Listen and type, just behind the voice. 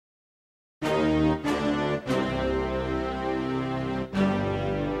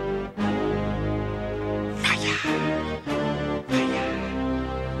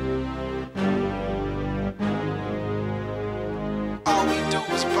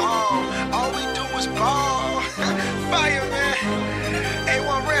was ball. Fyah, man.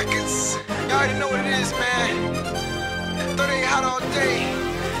 A1 Records. Y'all already know what it is, man. 38 hot all day.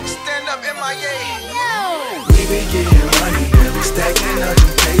 Stand up MIA. We be getting money, yeah, we stacking up the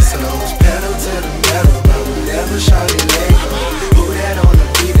pesos. Pedal to the metal, but we never shot it Leggo. Who that on the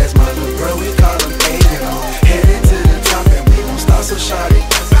beat, that's my little bro, we call him A.O. Headed to the top and we won't stop, so shot it.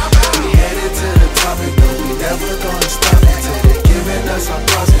 We headed to the top and no, we never gonna stop until they giving us our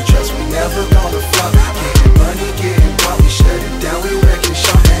props and trust, we never gonna flop. Getting money, getting bought, we shut it down, we wrecking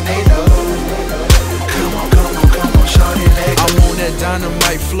shop and they know. Come on, shot it Leggo. I'm on that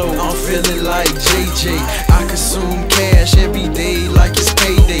dynamite flow, I'm feeling like JJ. I consume cash every day like it's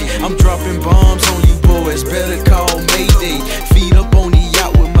payday. I'm dropping bombs on you boys, better call Mayday. Feet up on the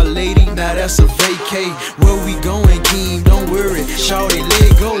yacht with my lady, now that's a vacay. Where we going, Keem? Don't worry, shawty,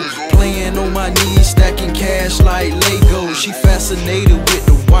 Leggo. Playing on my knees, stacking cash like Leggo. She fascinated with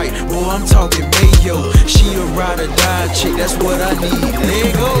the white, boy, I'm talking mayo. She a ride or die chick, that's what I need,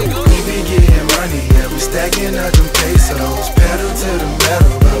 Leggo. We be getting money, yeah, we stacking up them pesos. Pedal to the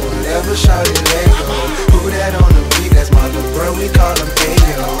metal, but we'll never shot it Leggo. Who that on the beat, that's my little bro, we call him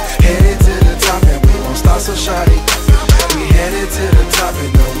A.O. Headed to the top and we won't stop, so shot it. We headed to the top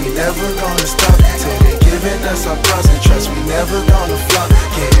and no, we never gonna stop until they giving us our props and trust, we never gonna flop.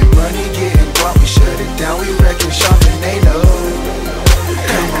 Getting money, getting guap, we shut it down, we wrecking shop and they know.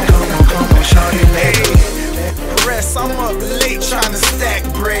 Come on, shot it Leggo. Rest, I'm up late trying to stack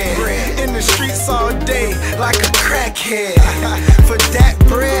bread. In the streets all day like a crackhead. For that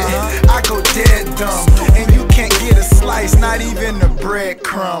bread, I go dead dumb. And you can't get a slice, not even a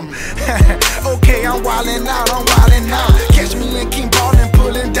breadcrumb. Okay, I'm wildin' out. Catch me and keep ballin',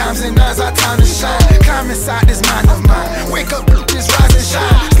 pulling dimes and nines, our time to shine. Climb inside this mind of mine. Wake up, just rise and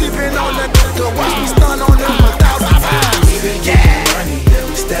shine. Sleeping on the watch me stun on them 1,000 times. We been getting money, yeah,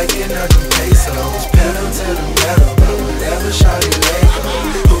 we stacking up them pesos. Pedal to the metal, but we'll never shot it Leggo.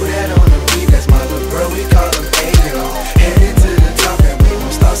 Who that on the beat, that's my little bro, we call him A.O. Headed to the top and we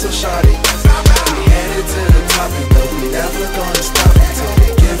won't stop, so shot it. We headed to the top and no, we never gonna stop until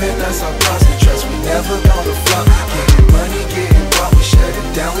they giving us our props and trust, we never gonna flop. Getting money, getting bought, we shut it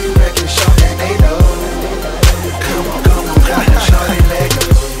down, we wrecking shop and they know. Come on, shot it Leggo.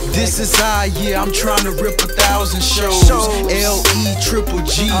 This is how, yeah, I'm trying to rip 1,000 shows. L-E triple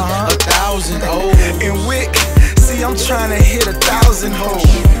G, 1,000 O's. In Wick, see, I'm trying to hit 1,000 hoes.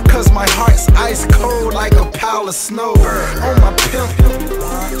 Cause my heart's ice cold like a pile of snow. On my pimp,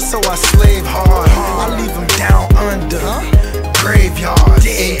 so I slave hard. I leave them down under graveyards.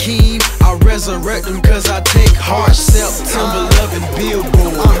 And Keem, I resurrect them cause I take heart. September 11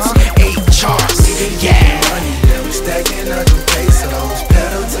 billboards, 8 charts, yeah. Money, yeah, we stacking up them pesos.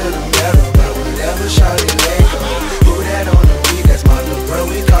 Pedal to the metal, but we'll never shot it Leggo. Who that on the beat, that's my little bro,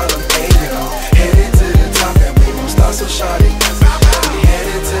 we call him A.O. Headed to the top and we won't stop, so shot it. We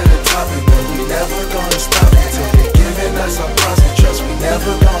headed to the top and no, we never gonna stop until they giving us our props and trust, we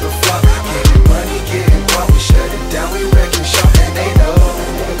never gonna flop. Getting money, getting guap, we shut it down, we wrecking shop and they know.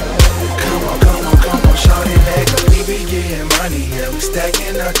 Come on, shot it Leggo. We be getting money, yeah, we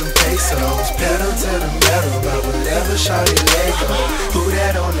stacking up them pesos. Pedal to the metal, but we'll never shot it Leggo. Who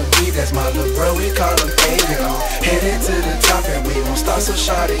that on the beat, that's my little bro, we call him A.O. Headed to the top and we won't stop, so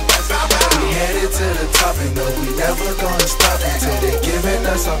shot it. We headed to the top and no, we never gonna stop until they giving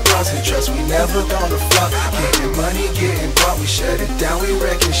us our props and trust, we never gonna flop. Getting money, getting bought, we shut it down, we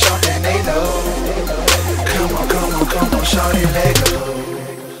wrecking shop and they know. Come on, shot it Leggo.